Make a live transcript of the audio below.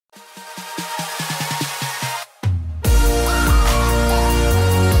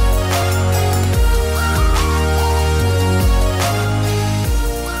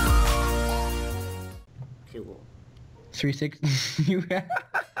360. You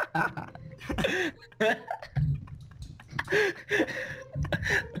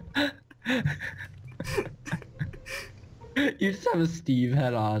You just have a Steve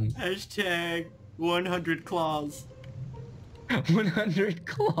head on. Hashtag 100 claws. 100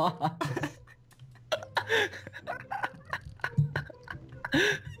 claws.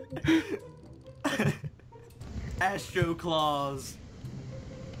 Astro claws.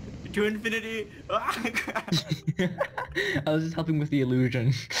 To infinity. Ah, crap. I was just helping with the illusion.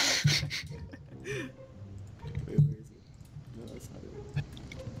 Wait, where is he? No, that's not it.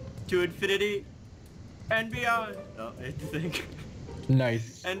 To infinity and beyond. Oh, I have to think.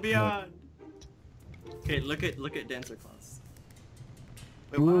 Nice. And beyond. Okay, look at dancer claws.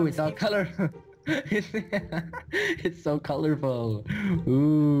 Wait, Ooh, wow, it's all colorful. It's so colorful.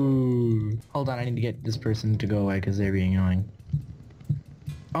 Ooh. Hold on, I need to get this person to go away because they're being annoying.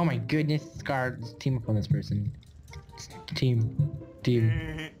 Oh my goodness, Scar, just team up on this person. Team.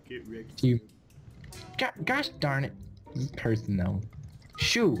 Get wrecked. Team. Gosh darn it. This person though.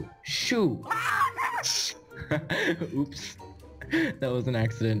 Shoo. Oops. That was an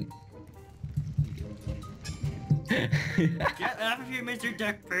accident. Get off of here, Mr.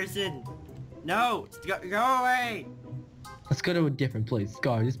 Duck person! No! Go away! Let's go to a different place.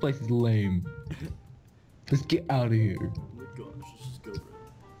 Scar, this place is lame. Let's get out of here. Oh my gosh, let's just go, bro.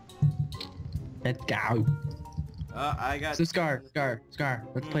 Let's go. I got... So Scar,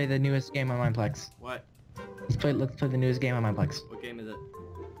 let's play the newest game on Mineplex. What? Let's play the newest game on Mineplex. What game is it?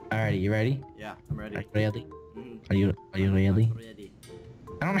 Alrighty, you ready? Yeah, I'm ready. Are you ready? Mhm. Are you ready? I'm ready.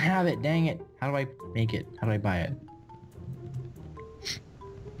 I don't have it, dang it. How do I make it? How do I buy it?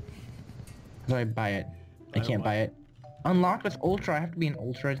 How do I buy it? I can't buy it. Unlocked with Ultra, I have to be an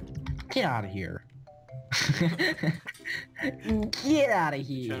Ultra. Get out of here. Get out of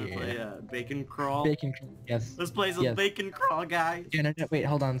here. Trying to play Bacon Crawl? Bacon, yes. Let's play some Yes. Bacon Crawl, guys! Yeah, no, wait,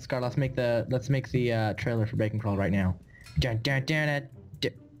 hold on, Scar. Let's make the trailer for Bacon Crawl right now.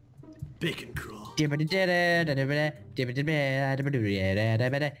 Bacon Crawl.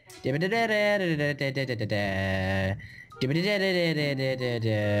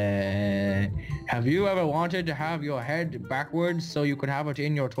 Have you ever wanted to have your head backwards so you could have it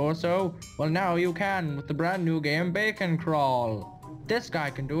in your torso? Well, now you can with the brand new game Bacon Crawl. This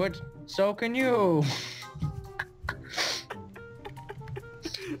guy can do it, so can you.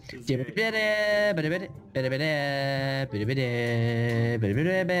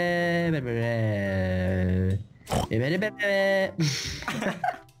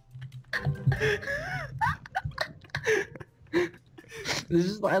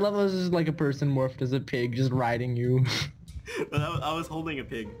 I love how this is like a person morphed as a pig just riding you. But I was holding a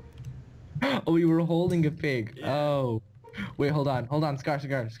pig. Oh, you were holding a pig. Yeah. Oh. Wait, hold on, Scar.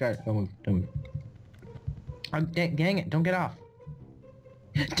 Don't move. Dang it, don't get off.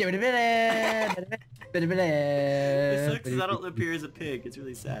 It sucks because I don't appear as a pig. It's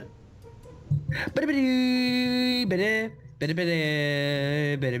really sad.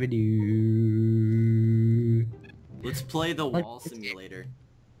 Let's play the wall simulator.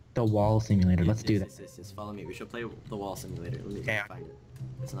 The wall simulator. Let's do that. Yes, follow me. We should play the wall simulator. Let me find it.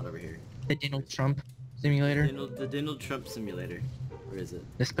 It's not over here. The Donald Trump simulator. The Donald Trump simulator. Where is it?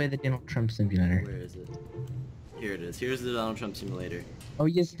 Let's play the Donald Trump simulator. Where is it? Here it is. Here's the Donald Trump simulator. Oh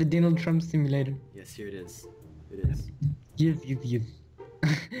yes, the Donald Trump simulator. Yes, here it is. It is. Yes.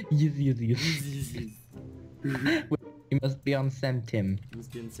 You must be on Sam Tim.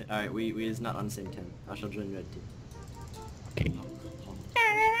 Alright, we is not on the same team. I shall join red team. Okay.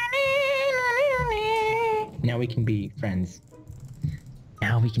 Now we can be friends.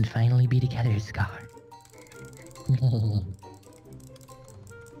 Now we can finally be together, Scar. We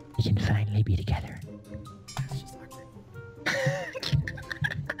can finally be together. That's just awkward.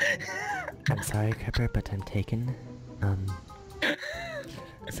 I'm sorry, Cripper, but I'm taken.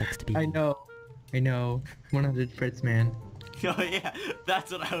 Sucks to be. I know. 100 Fritz, man. Oh yeah,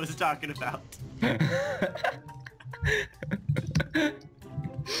 that's what I was talking about. You're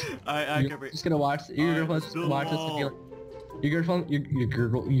just gonna watch. Your girlfriend's just gonna watch this and be like,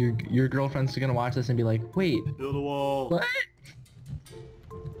 your girlfriend's gonna watch this and be like, wait, Build a wall. what?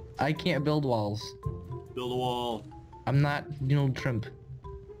 I can't build walls. Build a wall. I'm not Donald Trump.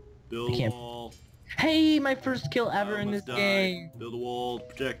 Build I a can't- wall. Hey, my first kill ever I in this almost died. game. Build a wall to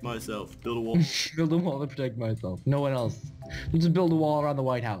protect myself. Build a wall. Build a wall to protect myself. No one else. We'll just build a wall around the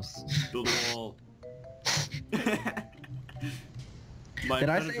White House. Build a wall. Did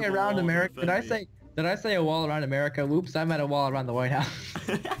I say around America? Did I say a wall around America? Whoops, I meant a wall around the White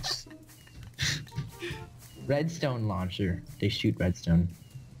House. Redstone launcher. They shoot redstone.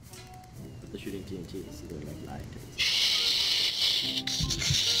 The shooting TNT, so they're like light. Shh.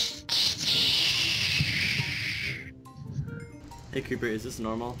 Hey Creeper, is this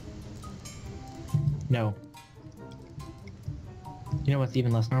normal? No. You know what's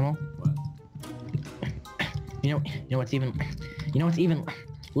even less normal? What? You know what's even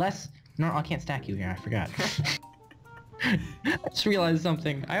less normal? I can't stack you here, I forgot. I just realized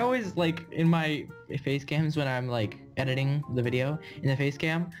something. I always, like, in my face cams when I'm, like, editing the video in the face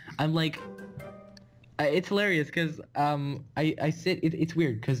cam, I'm like, it's hilarious because I sit, it's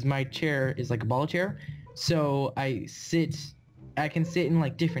weird because my chair is like a ball chair, so I can sit in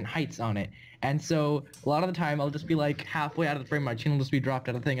like different heights on it, and so a lot of the time I'll just be like halfway out of the frame, my chin will just be dropped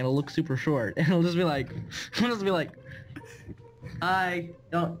out of the thing and it'll look super short, and it'll just be like, hi,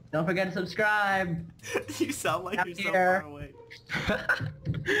 don't forget to subscribe. You sound like you're so here. far away.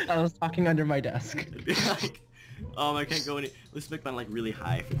 I was talking under my desk. It'd be like, I can't go any. Let's make mine like really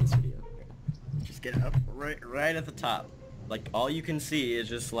high for this video. Just get up right at the top. Like all you can see is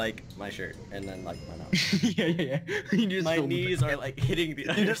just like my shirt and then like my mouth. yeah. You just My film the knees are like hitting the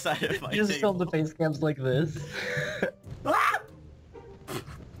other side of my You just film table. the face cams like this. Ah!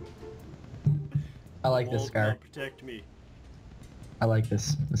 I like The this wall scar. can't protect me. I like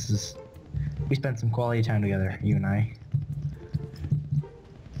this. We spent some quality time together, you and I.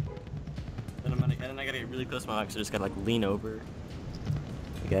 Then I gotta get really close to my mic, so I just gotta like lean over.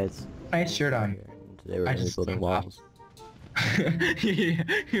 You guys. Nice shirt on. Today we're I gonna be just building think- walls. Yeah,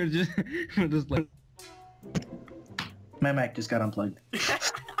 you're just like. My mic just got unplugged.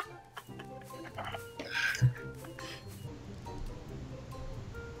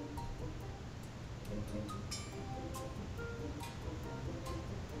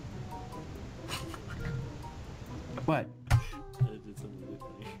 What? I did something really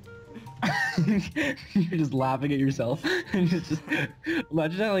funny. You're just laughing at yourself, and it's just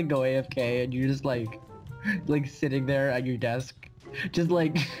imagine I like go AFK and you're just like sitting there at your desk, just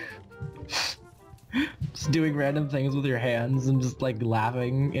like just doing random things with your hands and just like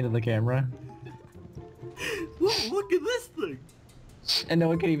laughing into the camera, Look at this thing. and no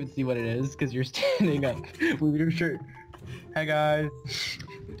one can even see what it is because you're standing up with your shirt. Hey guys,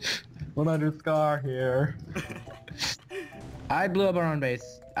 1_ here. I blew up our own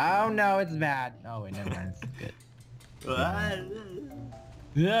base. Oh no, it's bad. Oh wait, never mind. It's good.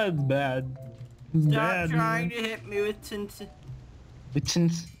 Yeah, it's bad. It's Stop bad. trying to hit me with tint. With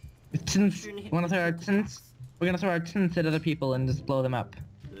tints. With tints. Wanna throw our tints? We're gonna throw our tints at other people and just blow them up.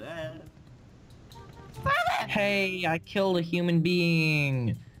 Hey, I killed a human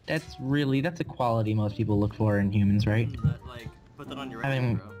being. That's a quality most people look for in humans, right? Like, put that on your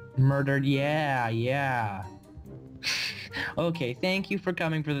Having resume, bro. murdered, yeah. Okay, thank you for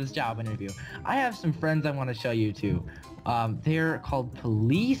coming for this job interview. I have some friends I want to show you to. They're called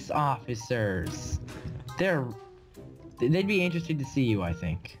police officers. They'd be interested to see you, I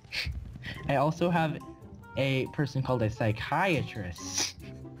think. I also have a person called a psychiatrist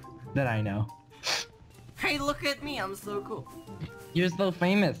that I know. Hey, look at me, I'm so cool. You're so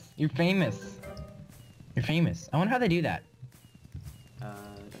famous. You're famous. You're famous. I wonder how they do that. I don't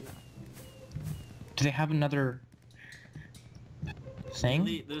know. Do they have another thing?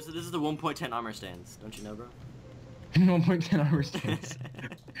 This is the 1.10 armor stands, don't you know, bro? 1.10 armor stands.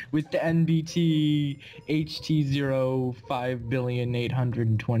 With the NBT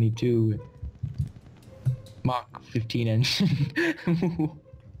HT05,822 Mach 15 engine.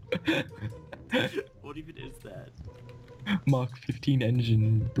 What even is that? Mach 15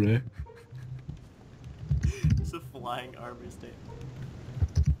 engine, bruh. It's a flying armor stand.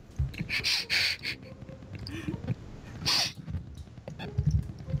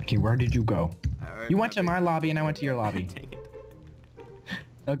 Okay, where did you go? You went to my lobby and I went to your lobby. Dang it.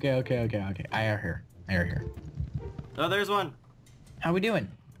 Okay. I are here. Oh, there's one. How we doing?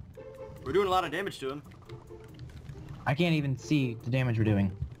 We're doing a lot of damage to him. I can't even see the damage we're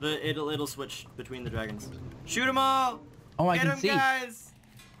doing. It'll switch between the dragons. Shoot them all! Oh, I Get can them, see. guys!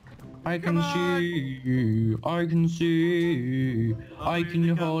 I Come can on. see. I can see. I can.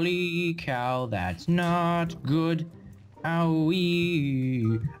 Holy cow. Holy cow, that's not good.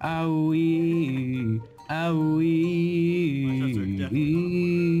 Owie. Owie. Owie.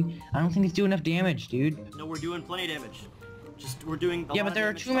 I don't think it's doing enough damage, dude. No, we're doing plenty of damage. We're doing a Yeah, lot but there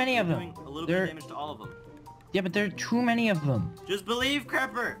are damage too many of we're them. doing a little There- bit of damage to all of them. Yeah, but there are too many of them. Just believe,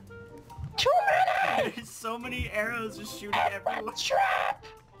 Crepper! Too many! There's so many arrows just shooting everywhere. Trap!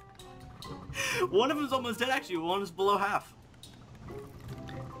 One of them's almost dead, actually. One is below half.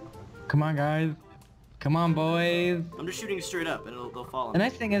 Come on, guys. Come on, boys. I'm just shooting straight up, and they'll fall. The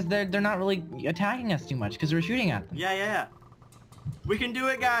nice thing is they're not really attacking us too much because we're shooting at them. Yeah. We can do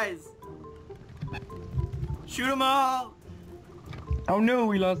it, guys! Shoot them all! Oh no,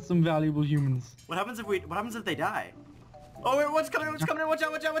 we lost some valuable humans. What happens if they die? Oh wait, what's coming in? What's coming in? Watch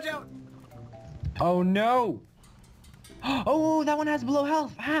out! Watch out! Watch out! Oh no. Oh, that one has below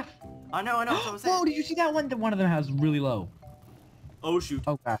health, half. I know. That's what I'm saying. Whoa, did you see that one? That one of them has really low. Oh shoot.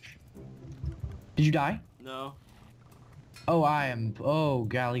 Oh gosh. Did you die? No. Oh, I am. Oh,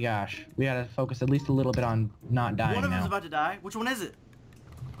 golly gosh. We gotta focus at least a little bit on not dying One of them's now. about to die. Which one is it?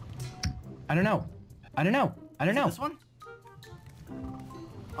 I don't know. I don't know. I don't Is it know. this one?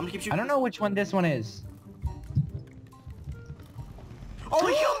 I'm gonna keep shooting. I don't know which one this one is. Oh,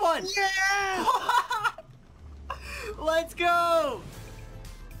 we killed one! Yeah! Let's go!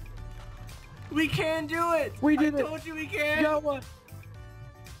 We can do it! We did it! I told you we can! Got one!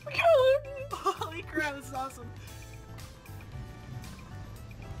 We got one! Holy crap, this is awesome!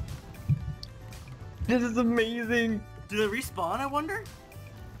 This is amazing! Do they respawn, I wonder?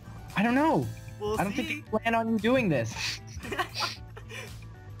 I don't know. We'll I don't see. think they plan on you doing this.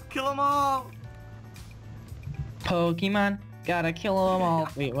 Kill them all! Pokemon, gotta kill them all.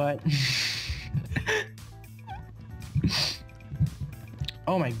 Wait, what?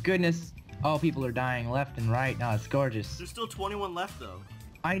 Oh my goodness. Oh, people are dying left and right. Now it's gorgeous. There's still 21 left though.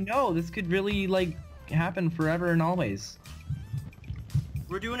 I know, this could really, like, happen forever and always.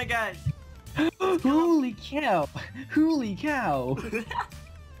 We're doing it, guys! Holy cow! Holy cow! This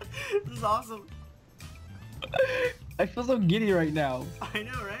is awesome. I feel so giddy right now. I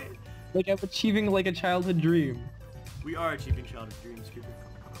know, right? Like I'm achieving, like, a childhood dream. We are achieving childhood dreams, Cooper.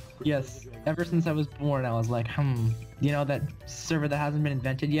 Yes, ever since I was born, I was like, you know that server that hasn't been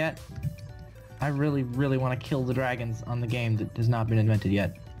invented yet? I really, really want to kill the dragons on the game that has not been invented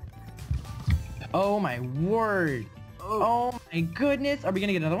yet. Oh my word! Oh, Oh my goodness! Are we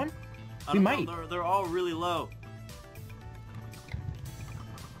gonna get another one? I we don't might. know, they're all really low.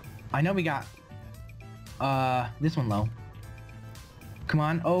 I know we got, this one low. Come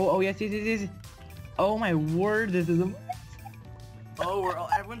on. Oh, yes. Oh my word, this is Oh,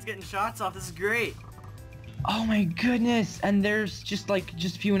 everyone's getting shots off. This is great. oh my goodness! And there's just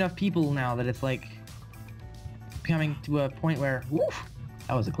few enough people now that it's like coming to a point where, woof,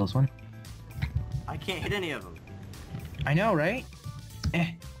 that was a close one. I can't hit any of them. I know, right?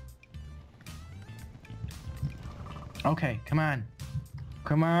 Okay, come on.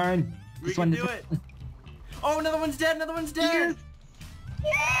 Come on. We can do it. Oh, another one's dead. Another one's dead.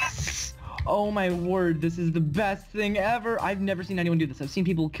 Yes! Oh my word, this is the best thing ever. I've never seen anyone do this. I've seen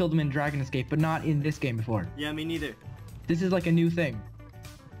people kill them in Dragon Escape, but not in this game before. Yeah, me neither. This is like a new thing.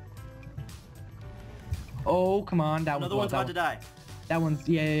 Oh, come on. Another one's about to die. That one's,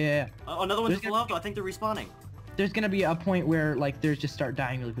 yeah. Oh, another one's There's below though. I think they're respawning. There's gonna be a point where, like, theirs just start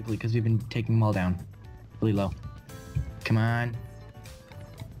dying really quickly because we've been taking them all down. Really low. Come on.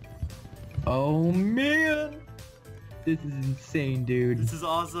 Oh, man. This is insane, dude. This is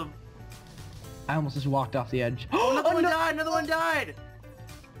awesome. I almost just walked off the edge. Oh, another one no! died. Another one died.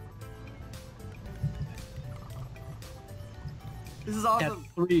 This is awesome.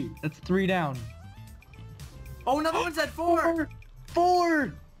 That's three. That's three down. Oh, another one's at 4.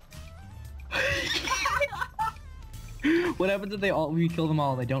 Four! What happens if we kill them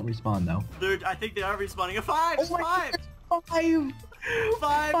all and they don't respawn, though? I think they are respawning. A 5. Oh my 5. goodness,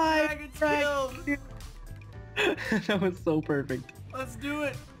 Five Dragons killed. That was so perfect. Let's do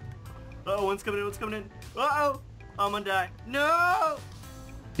it. Uh-oh, one's coming in. One's coming in. Uh-oh. I'm gonna die. No!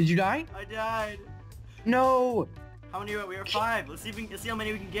 Did you die? I died. No! How many are we? We are 5. Let's see how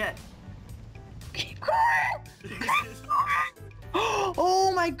many we can get. Keep going!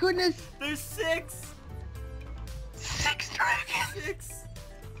 Oh my goodness! There's 6. 6 dragons! 6.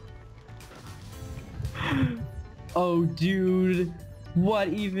 Oh dude, what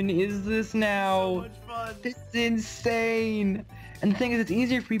even is this So now? much fun. This is insane! And the thing is, it's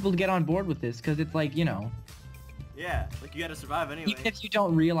easier for people to get on board with this because it's like, you know, Yeah, like you gotta survive anyway. even if you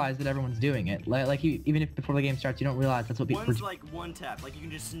don't realize that everyone's doing it, like even if before the game starts you don't realize that's what people. One's like one tap, like you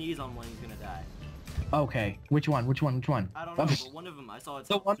can just sneeze on one, he's gonna die. Okay, which one? I don't know, but one of them I saw it's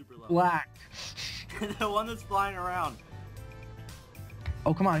The one super low. black. The one that's flying around.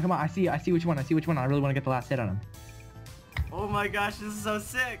 Oh come on! I see which one. I really want to get the last hit on him. Oh my gosh, this is so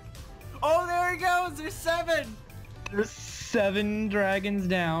sick. Oh, there he goes. There's 7. There's 7 dragons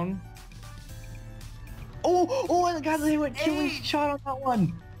down. Oh my god, they went killing 8. shot on that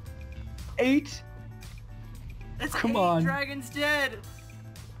one. 8. It's Come 8 on. dragons dead.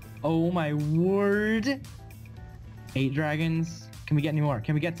 Oh my word. 8 dragons. Can we get any more?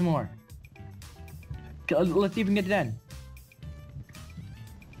 Can we get some more? Let's see if we can get to 10.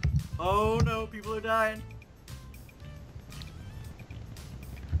 Oh no, people are dying.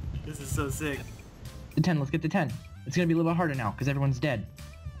 This is so sick. The 10. Let's get to 10. It's gonna be a little bit harder now because everyone's dead.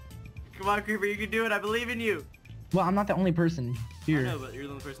 Come on, Creeper, you can do it. I believe in you. Well, I'm not the only person here. I know, but you're the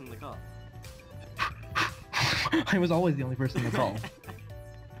only person in the call. I was always the only person in the call.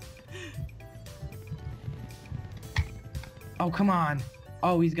 Oh, come on.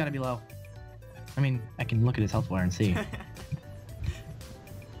 Oh, he's gotta be low. I mean, I can look at his health bar and see.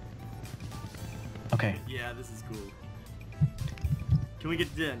 Okay. Yeah, this is cool. Can we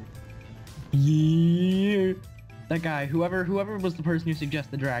get Din? Yeah. That guy, whoever was the person who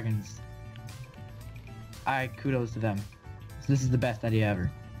suggested the dragons. Kudos to them. This is the best idea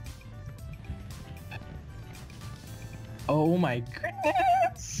ever. Oh my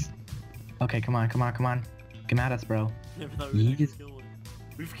goodness! Okay, come on. Come at us, bro. Never thought we would kill one.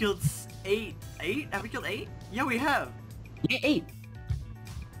 We've killed 8. 8? Have we killed 8? Yeah, we have. Yeah, 8.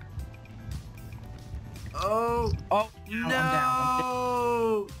 Oh. Oh No.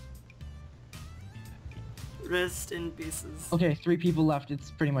 I'm down. Rest in pieces. Okay, 3 people left.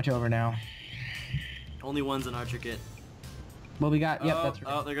 It's pretty much over now. Only one's an archer kit. Well, we got. Yep, oh, that's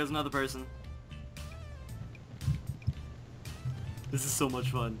right. Oh, there goes another person. This is so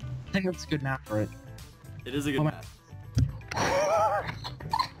much fun. I think that's a good map for it. It is a good map.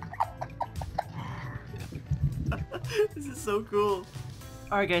 This is so cool.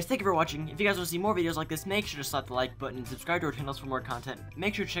 Alright guys, thank you for watching. If you guys want to see more videos like this, make sure to slap the like button and subscribe to our channels for more content.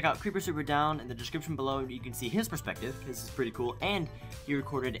 Make sure to check out Creeper Super Down in the description below. You can see his perspective. This is pretty cool. And he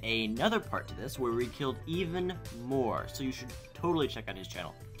recorded another part to this where we killed even more. So you should totally check out his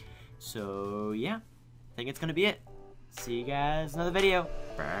channel. So yeah, I think it's going to be it. See you guys in another video.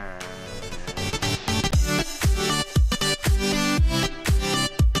 Bye.